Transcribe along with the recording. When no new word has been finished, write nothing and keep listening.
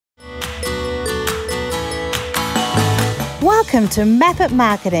Welcome to Map It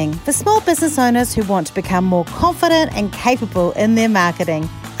Marketing for small business owners who want to become more confident and capable in their marketing.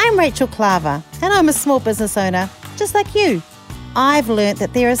 I'm Rachel Klaver and I'm a small business owner just like you. I've learnt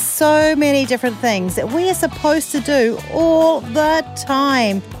that there are so many different things that we are supposed to do all the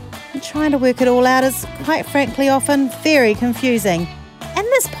time. And trying to work it all out is, quite frankly, often very confusing. In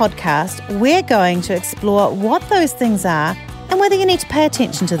this podcast, we're going to explore what those things are and whether you need to pay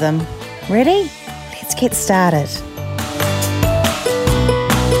attention to them. Ready? Let's get started.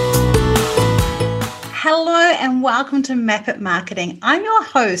 Hello and welcome to Map It Marketing. I'm your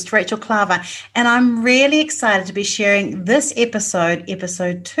host, Rachel Klaver, and I'm really excited to be sharing this episode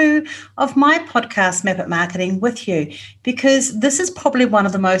 2 of my podcast, Map It Marketing, with you, because this is probably one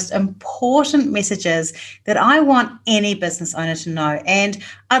of the most important messages that I want any business owner to know. And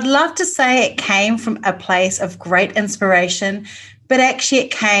I'd love to say it came from a place of great inspiration, but actually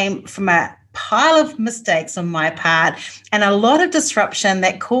it came from a pile of mistakes on my part and a lot of disruption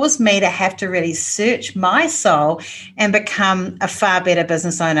that caused me to have to really search my soul and become a far better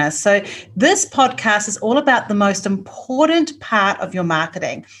business owner. So this podcast is all about the most important part of your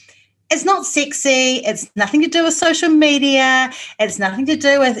marketing. It's not sexy. It's nothing to do with social media. It's nothing to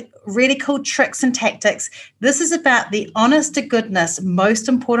do with really cool tricks and tactics. This is about the honest to goodness, most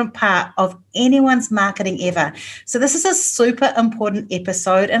important part of anyone's marketing ever. So this is a super important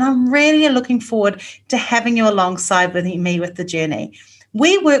episode, and I'm really looking forward to having you alongside with me with the journey.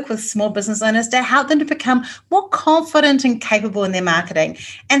 We work with small business owners to help them to become more confident and capable in their marketing.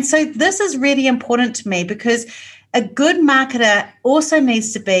 And so this is really important to me because a good marketer also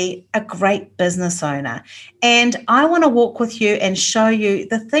needs to be a great business owner. And I want to walk with you and show you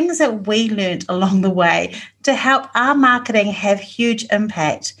the things that we learned along the way to help our marketing have huge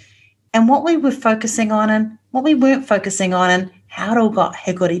impact, and what we were focusing on and what we weren't focusing on, and how it all got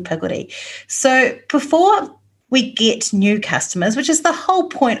higgledy-piggledy. So before we get new customers, which is the whole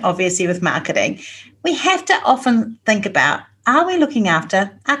point, obviously, with marketing, we have to often think about, are we looking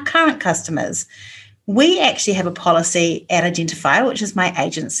after our current customers? We actually have a policy at Identify, which is my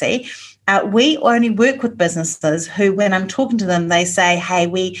agency. We only work with businesses who, when I'm talking to them, they say, hey,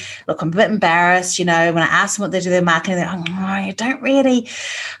 I'm a bit embarrassed, when I ask them what they do their marketing, they're like, oh, you don't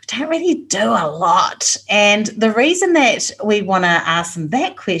really do a lot. And the reason that we want to ask them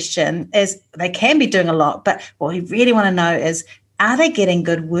that question is they can be doing a lot, but what we really want to know is, are they getting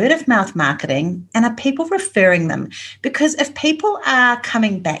good word of mouth marketing, and are people referring them? Because if people are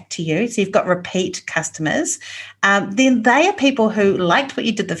coming back to you, so you've got repeat customers, then they are people who liked what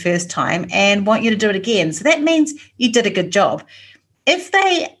you did the first time and want you to do it again. So that means you did a good job. If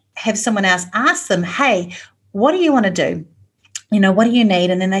they have someone else ask them, hey, what do you want to do? What do you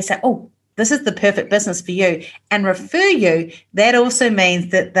need? And then they say, oh, this is the perfect business for you, and refer you, that also means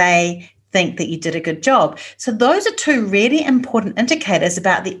that they think that you did a good job. So those are two really important indicators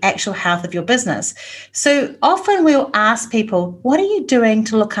about the actual health of your business. So often we'll ask people, what are you doing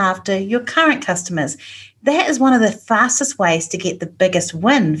to look after your current customers? That is one of the fastest ways to get the biggest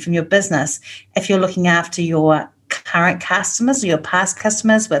win from your business. If you're looking after your current customers or your past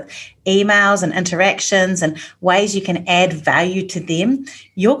customers with emails and interactions and ways you can add value to them,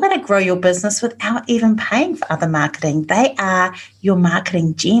 you're going to grow your business without even paying for other marketing. They are your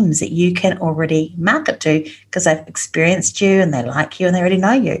marketing gems that you can already market to because they've experienced you and they like you and they already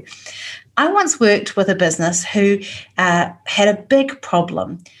know you. I once worked with a business who had a big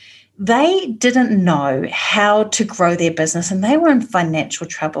problem. They didn't know how to grow their business and they were in financial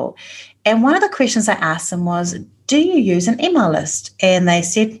trouble. And one of the questions I asked them was, do you use an email list? And they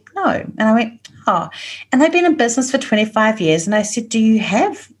said, no. And I went, oh. And they've been in business for 25 years. And I said, do you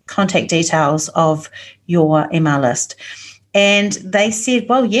have contact details of your email list? And they said,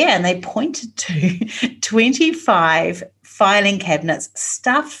 well, yeah. And they pointed to 25 filing cabinets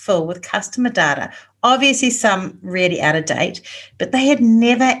stuffed full with customer data, obviously some really out of date, but they had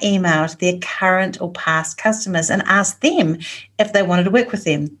never emailed their current or past customers and asked them if they wanted to work with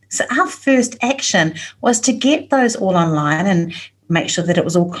them. So our first action was to get those all online and make sure that it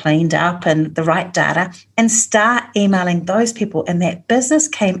was all cleaned up and the right data, and start emailing those people. And that business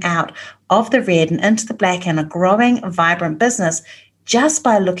came out of the red and into the black, and a growing, vibrant business just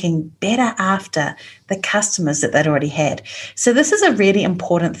by looking better after the customers that they'd already had. So this is a really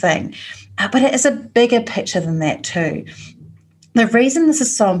important thing, but it is a bigger picture than that too. The reason this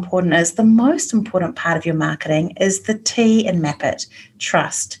is so important is the most important part of your marketing is the T in Map It,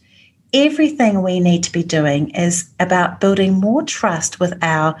 trust. Everything we need to be doing is about building more trust with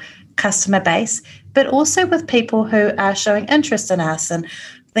our customer base, but also with people who are showing interest in us and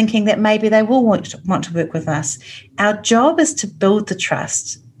thinking that maybe they will want to work with us. Our job is to build the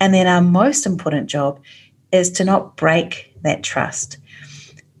trust, and then our most important job is to not break that trust.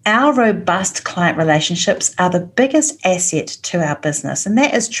 Our robust client relationships are the biggest asset to our business, and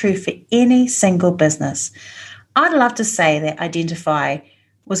that is true for any single business. I'd love to say that Identify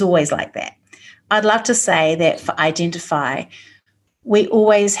was always like that. I'd love to say that for Identify, we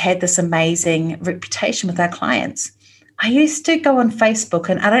always had this amazing reputation with our clients. I used to go on Facebook,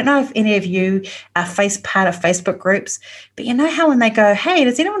 and I don't know if any of you are part of Facebook groups, but you know how when they go, hey,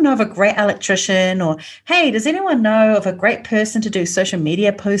 does anyone know of a great electrician? Or, hey, does anyone know of a great person to do social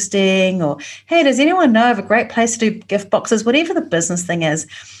media posting? Or, hey, does anyone know of a great place to do gift boxes? Whatever the business thing is,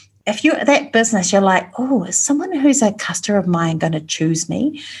 if you're that business, you're like, oh, is someone who's a customer of mine going to choose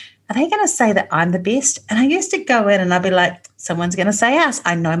me? Are they going to say that I'm the best? And I used to go in and I'd be like, someone's going to say us.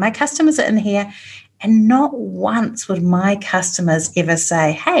 I know my customers are in here. And not once would my customers ever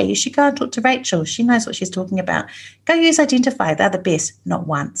say, hey, you should go and talk to Rachel. She knows what she's talking about. Go use Identify. They're the best. Not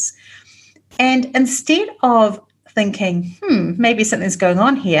once. And instead of thinking, maybe something's going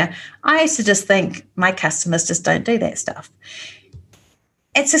on here, I used to just think my customers just don't do that stuff.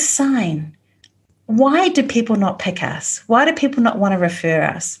 It's a sign. Why do people not pick us? Why do people not want to refer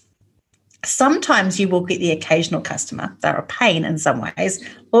us? Sometimes you will get the occasional customer. They're a pain in some ways.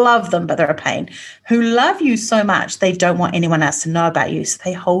 Love them, but they're a pain. Who love you so much they don't want anyone else to know about you, so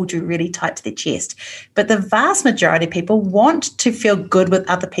they hold you really tight to their chest. But the vast majority of people want to feel good with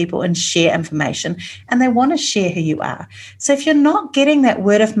other people and share information, and they want to share who you are. So if you're not getting that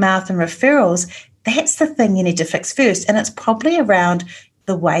word of mouth and referrals, that's the thing you need to fix first. And it's probably around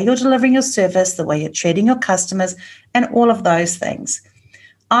the way you're delivering your service, the way you're treating your customers, and all of those things.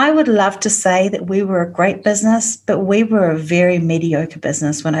 I would love to say that we were a great business, but we were a very mediocre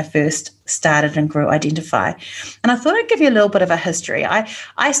business when I first started and grew Identify. And I thought I'd give you a little bit of a history.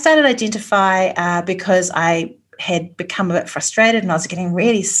 I started Identify because I had become a bit frustrated and I was getting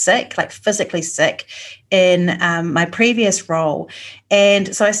really sick, like physically sick in my previous role.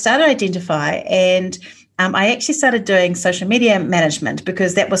 And so I started Identify, and I actually started doing social media management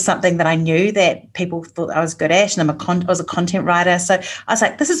because that was something that I knew that people thought I was good at, and I was a content writer. So I was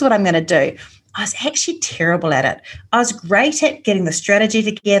like, this is what I'm going to do. I was actually terrible at it. I was great at getting the strategy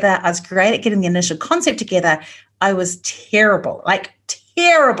together. I was great at getting the initial concept together. I was terrible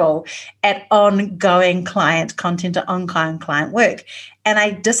at ongoing client content or ongoing client work. And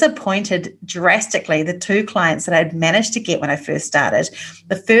I disappointed drastically the 2 clients that I'd managed to get when I first started.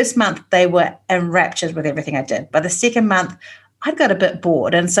 The first month, they were enraptured with everything I did. By the second month, I got a bit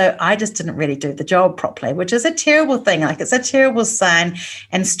bored. And so I just didn't really do the job properly, which is a terrible thing. Like, it's a terrible sign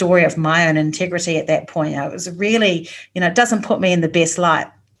and story of my own integrity at that point. It was really, it doesn't put me in the best light.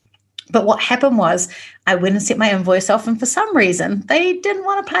 But what happened was I went and set my invoice off, and for some reason, they didn't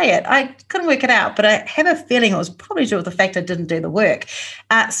want to pay it. I couldn't work it out, but I have a feeling it was probably due to the fact I didn't do the work.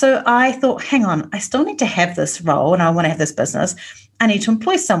 So I thought, hang on, I still need to have this role and I want to have this business. I need to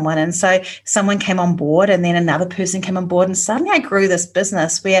employ someone. And so someone came on board, and then another person came on board, and suddenly I grew this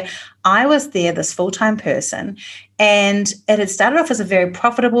business where I was there, this full-time person, and it had started off as a very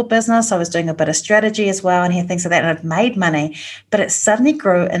profitable business. I was doing a bit of strategy as well and things like that, and it made money, but it suddenly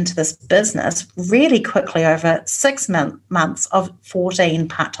grew into this business really quickly over 6 months of 14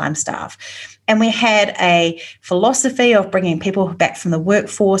 part-time staff. And we had a philosophy of bringing people back from the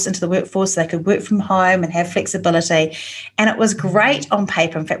workforce into the workforce so they could work from home and have flexibility. And it was great on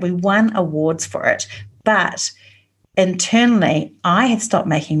paper. In fact, we won awards for it. But internally, I had stopped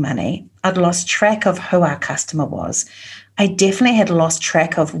making money. I'd lost track of who our customer was. I definitely had lost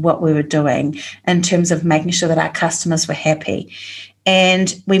track of what we were doing in terms of making sure that our customers were happy.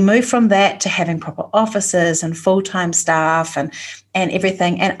 And we moved from that to having proper offices and full-time staff and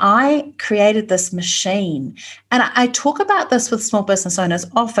everything. And I created this machine. And I talk about this with small business owners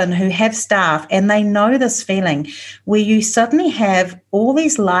often who have staff, and they know this feeling where you suddenly have all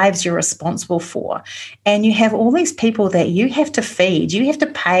these lives you're responsible for, and you have all these people that you have to feed. You have to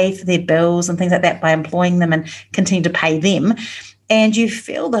pay for their bills and things like that by employing them and continue to pay them. And you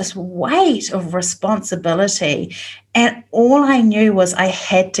feel this weight of responsibility. And all I knew was I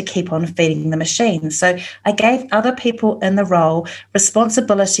had to keep on feeding the machine. So I gave other people in the role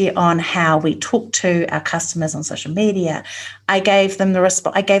responsibility on how we talk to our customers on social media. I gave them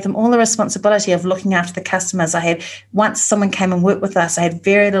all the responsibility of looking after the customers. Once someone came and worked with us, I had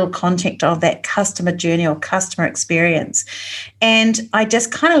very little contact of that customer journey or customer experience. And I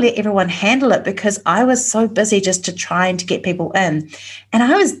just kind of let everyone handle it because I was so busy just to trying to get people in. And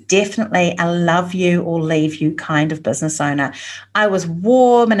I was definitely a love you or leave you kind of business owner. I was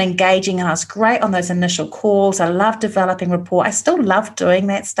warm and engaging, and I was great on those initial calls. I loved developing rapport. I still love doing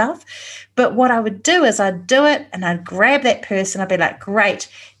that stuff. But what I would do is I'd do it and I'd grab that person. I'd be like, great,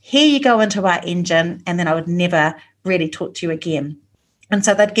 here you go into our engine. And then I would never really talk to you again. And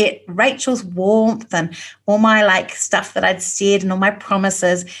so they'd get Rachel's warmth and all my stuff that I'd said and all my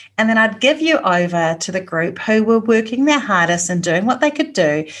promises. And then I'd give you over to the group who were working their hardest and doing what they could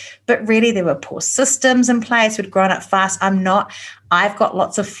do. But really there were poor systems in place. We'd grown up fast. I've got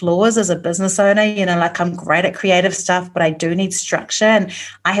lots of flaws as a business owner, I'm great at creative stuff, but I do need structure. And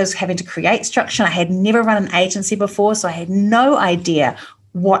I was having to create structure. I had never run an agency before, so I had no idea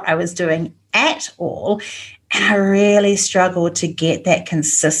what I was doing at all. And I really struggled to get that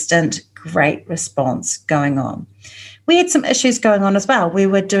consistent, great response going on. We had some issues going on as well. We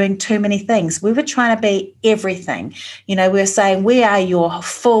were doing too many things. We were trying to be everything. We were saying we are your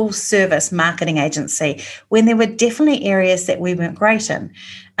full service marketing agency when there were definitely areas that we weren't great in.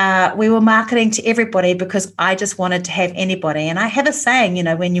 We were marketing to everybody because I just wanted to have anybody. And I have a saying,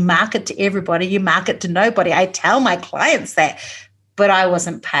 when you market to everybody, you market to nobody. I tell my clients that. But I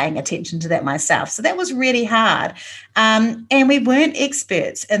wasn't paying attention to that myself. So that was really hard. And we weren't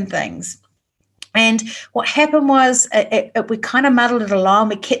experts in things. And what happened was we kind of muddled it along.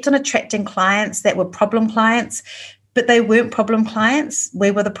 We kept on attracting clients that were problem clients, but they weren't problem clients.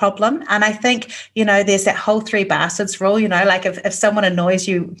 We were the problem. And I think, there's that whole three bastards rule, if someone annoys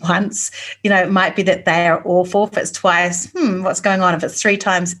you once, it might be that they are awful. If it's twice, what's going on? If it's three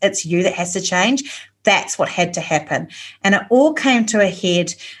times, it's you that has to change. That's what had to happen. And it all came to a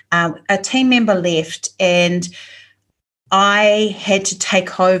head. A team member left and I had to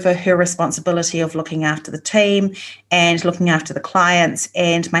take over her responsibility of looking after the team and looking after the clients.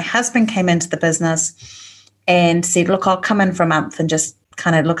 And my husband came into the business and said, look, I'll come in for a month and just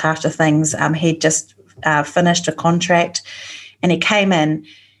kind of look after things. He'd just finished a contract and he came in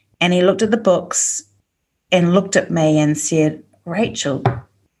and he looked at the books and looked at me and said, Rachel,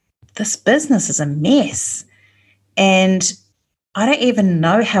 this business is a mess. And I don't even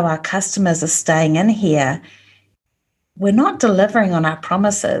know how our customers are staying in here. We're not delivering on our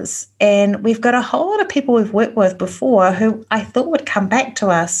promises. And we've got a whole lot of people we've worked with before who I thought would come back to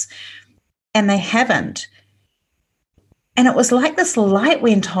us, and they haven't. And it was like this light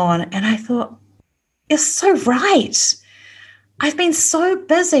went on, and I thought, you're so right. I've been so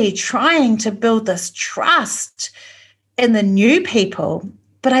busy trying to build this trust in the new people,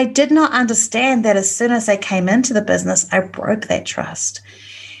 but I did not understand that as soon as I came into the business, I broke that trust.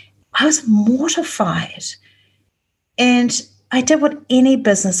 I was mortified. And I did what any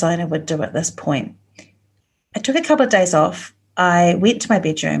business owner would do at this point. I took a couple of days off. I went to my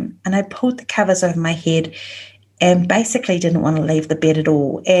bedroom and I pulled the covers over my head and basically didn't want to leave the bed at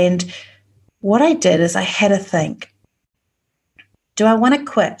all. And what I did is I had to think, do I want to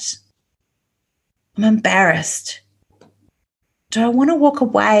quit? I'm embarrassed. Do I want to walk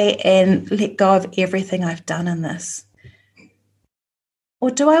away and let go of everything I've done in this?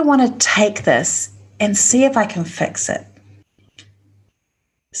 Or do I want to take this and see if I can fix it?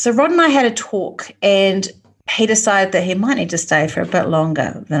 So Rod and I had a talk, and he decided that he might need to stay for a bit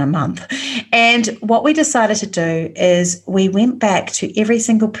longer than a month. And what we decided to do is we went back to every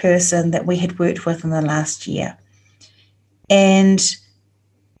single person that we had worked with in the last year. And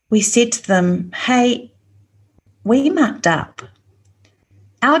we said to them, hey, we mucked up.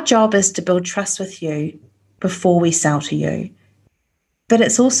 Our job is to build trust with you before we sell to you. But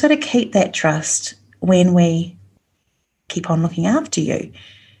it's also to keep that trust when we keep on looking after you.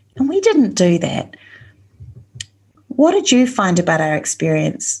 And we didn't do that. What did you find about our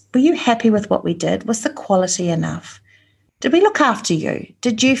experience? Were you happy with what we did? Was the quality enough? Did we look after you?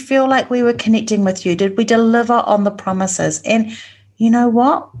 Did you feel like we were connecting with you? Did we deliver on the promises? And you know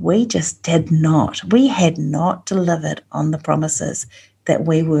what? We just did not. We had not delivered on the promises that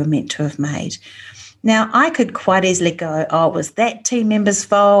we were meant to have made. Now, I could quite easily go, oh, was that team member's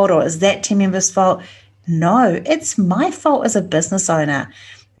fault or is that team member's fault? No, it's my fault as a business owner.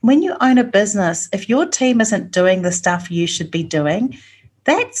 When you own a business, if your team isn't doing the stuff you should be doing,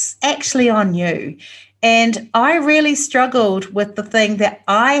 that's actually on you. And I really struggled with the thing that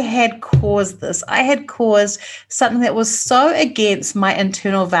I had caused this. I had caused something that was so against my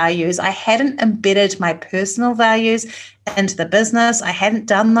internal values. I hadn't embedded my personal values into the business. I hadn't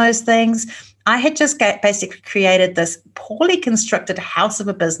done those things. I had just basically created this poorly constructed house of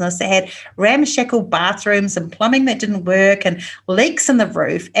a business that had ramshackle bathrooms and plumbing that didn't work and leaks in the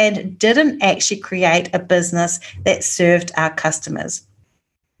roof, and didn't actually create a business that served our customers.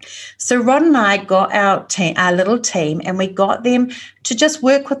 So Rod and I got our little team, and we got them to just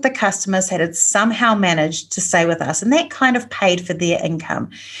work with the customers that had somehow managed to stay with us, and that kind of paid for their income.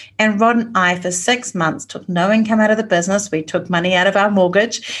 And Rod and I, for 6 months, took no income out of the business. We took money out of our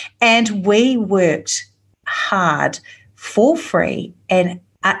mortgage, and we worked hard for free and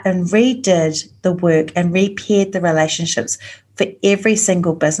and redid the work and repaired the relationships for every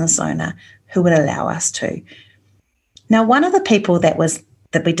single business owner who would allow us to. Now, one of the people that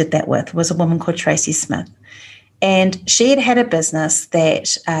we did that with was a woman called Tracy Smith. And she had a business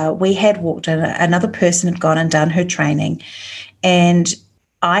that we had walked in. Another person had gone and done her training. And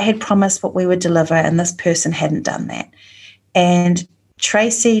I had promised what we would deliver, and this person hadn't done that. And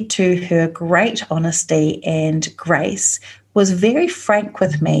Tracy, to her great honesty and grace, was very frank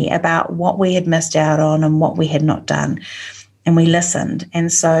with me about what we had missed out on and what we had not done. And we listened.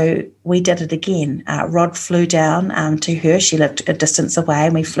 And so we did it again. Rod flew down to her. She lived a distance away,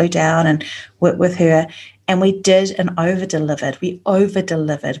 and we flew down and worked with her. And we did and over-delivered. We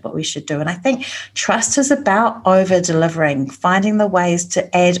over-delivered what we should do. And I think trust is about over-delivering, finding the ways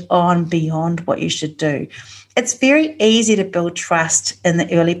to add on beyond what you should do. It's very easy to build trust in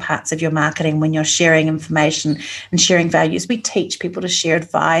the early parts of your marketing when you're sharing information and sharing values. We teach people to share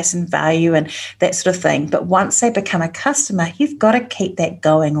advice and value and that sort of thing. But once they become a customer, you've got to keep that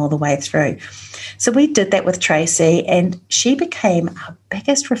going all the way through. So we did that with Tracy, and she became our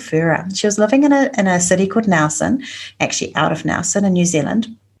biggest referrer. She was living in a city called Nelson, actually out of Nelson in New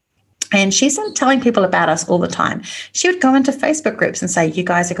Zealand. And she's telling people about us all the time. She would go into Facebook groups and say, you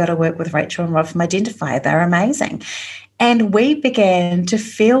guys have got to work with Rachel and Rod from Identify. They're amazing. And we began to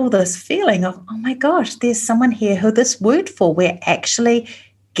feel this feeling of, oh my gosh, there's someone here who this worked for. We're actually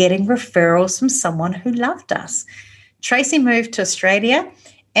getting referrals from someone who loved us. Tracy moved to Australia,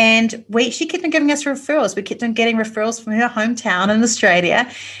 and she kept on giving us referrals. We kept on getting referrals from her hometown in Australia.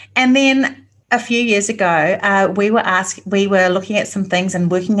 And then a few years ago, we were looking at some things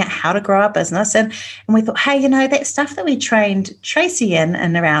and working out how to grow our business. And we thought, hey, that stuff that we trained Tracy in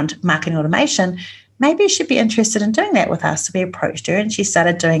and around marketing automation, maybe you should be interested in doing that with us. So we approached her, and she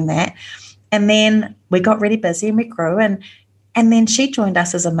started doing that. And then we got really busy and we grew. And then she joined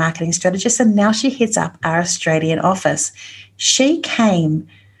us as a marketing strategist. And now she heads up our Australian office. She came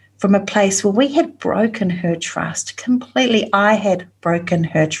from a place where we had broken her trust completely. I had broken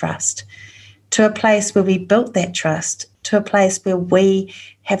her trust, to a place where we built that trust, to a place where we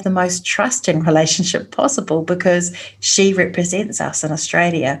have the most trusting relationship possible because she represents us in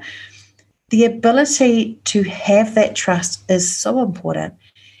Australia. The ability to have that trust is so important.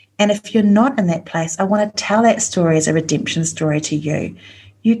 And if you're not in that place, I want to tell that story as a redemption story to you.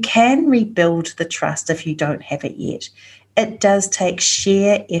 You can rebuild the trust if you don't have it yet. It does take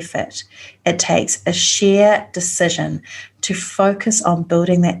sheer effort. It takes a sheer decision to focus on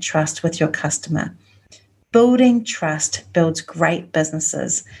building that trust with your customer. Building trust builds great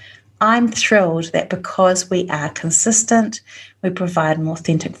businesses. I'm thrilled that because we are consistent, we provide an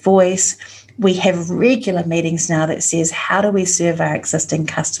authentic voice, we have regular meetings now that says, how do we serve our existing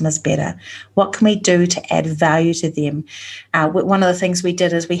customers better? What can we do to add value to them? One of the things we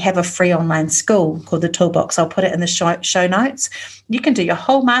did is we have a free online school called The Toolbox. I'll put it in the show notes. You can do your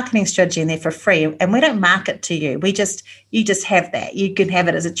whole marketing strategy in there for free, and we don't market to you. You just have that. You can have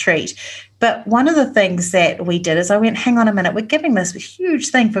it as a treat. But one of the things that we did is I went, hang on a minute, we're giving this huge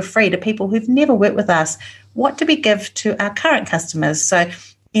thing for free to people who've never worked with us. What do we give to our current customers? So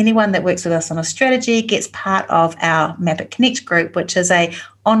anyone that works with us on a strategy gets part of our Map It Connect group, which is a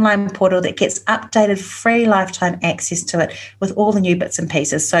online portal that gets updated, free lifetime access to it with all the new bits and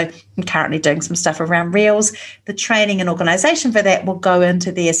pieces. So I'm currently doing some stuff around Reels. The training and organization for that will go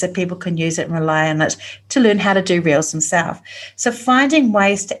into there so people can use it and rely on it to learn how to do Reels themselves. So finding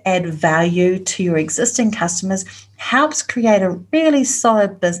ways to add value to your existing customers helps create a really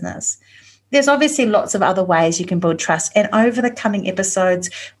solid business. There's obviously lots of other ways you can build trust. And over the coming episodes,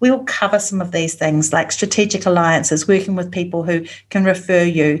 we will cover some of these things like strategic alliances, working with people who can refer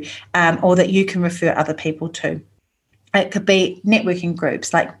you or that you can refer other people to. It could be networking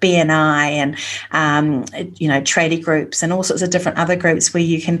groups like BNI and, tradie groups and all sorts of different other groups where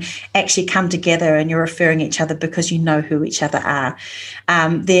you can actually come together and you're referring each other because you know who each other are.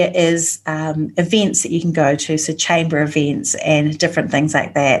 There is events that you can go to, so chamber events and different things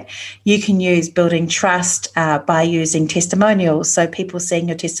like that. You can use building trust by using testimonials, so people seeing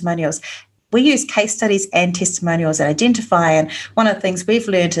your testimonials. We use case studies and testimonials at Identify, and one of the things we've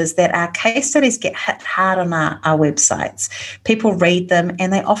learned is that our case studies get hit hard on our websites. People read them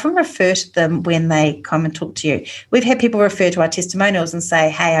and they often refer to them when they come and talk to you. We've had people refer to our testimonials and say,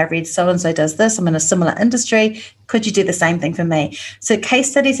 hey, I read so-and-so does this, I'm in a similar industry, could you do the same thing for me? So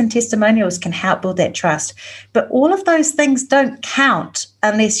case studies and testimonials can help build that trust. But all of those things don't count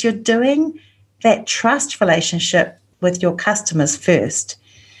unless you're doing that trust relationship with your customers first.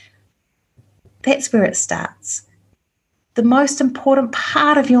 That's where it starts. the most important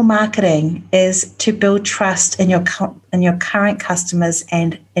part of your marketing is to build trust in your current customers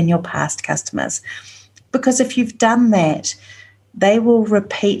and in your past customers. Because if you've done that, they will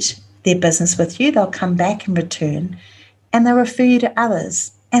repeat their business with you. They'll come back in return and they'll refer you to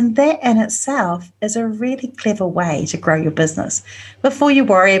others. And that in itself is a really clever way to grow your business. Before you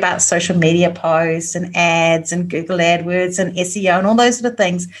worry about social media posts and ads and Google AdWords and SEO and all those sort of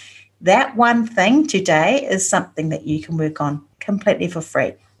things, that one thing today is something that you can work on completely for free.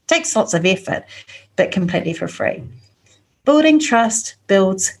 It takes lots of effort, but completely for free. Building trust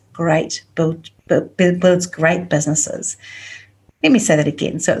builds great businesses. Let me say that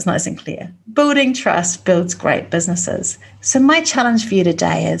again so it's nice and clear. Building trust builds great businesses. So my challenge for you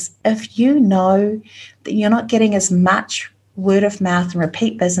today is, if you know that you're not getting as much word of mouth and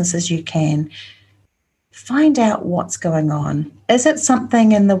repeat business as you can, find out what's going on. Is it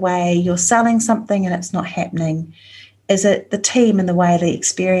something in the way you're selling something and it's not happening? Is it the team and the way the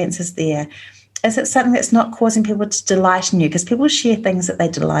experience is there? Is it something that's not causing people to delight in you? Because people share things that they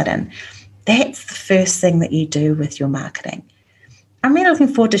delight in. That's the first thing that you do with your marketing. I'm really looking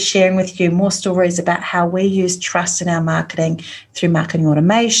forward to sharing with you more stories about how we use trust in our marketing through marketing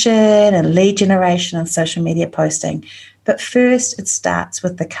automation and lead generation and social media posting. But first, it starts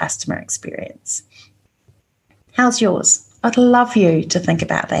with the customer experience. How's yours? I'd love you to think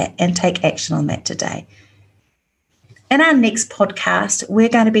about that and take action on that today. In our next podcast, we're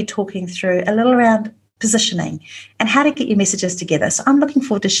going to be talking through a little around positioning and how to get your messages together. So I'm looking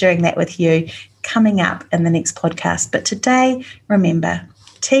forward to sharing that with you coming up in the next podcast. But today, remember,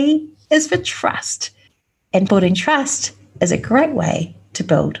 T is for trust. And building trust is a great way to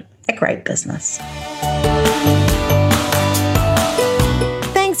build a great business.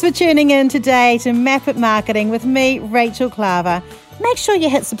 Thanks for tuning in today to Map It Marketing with me, Rachel Klaver. Make sure you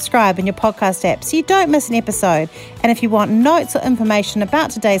hit subscribe in your podcast app so you don't miss an episode. And if you want notes or information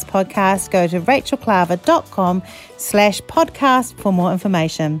about today's podcast, go to rachelklaver.com/podcast for more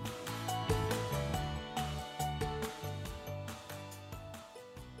information.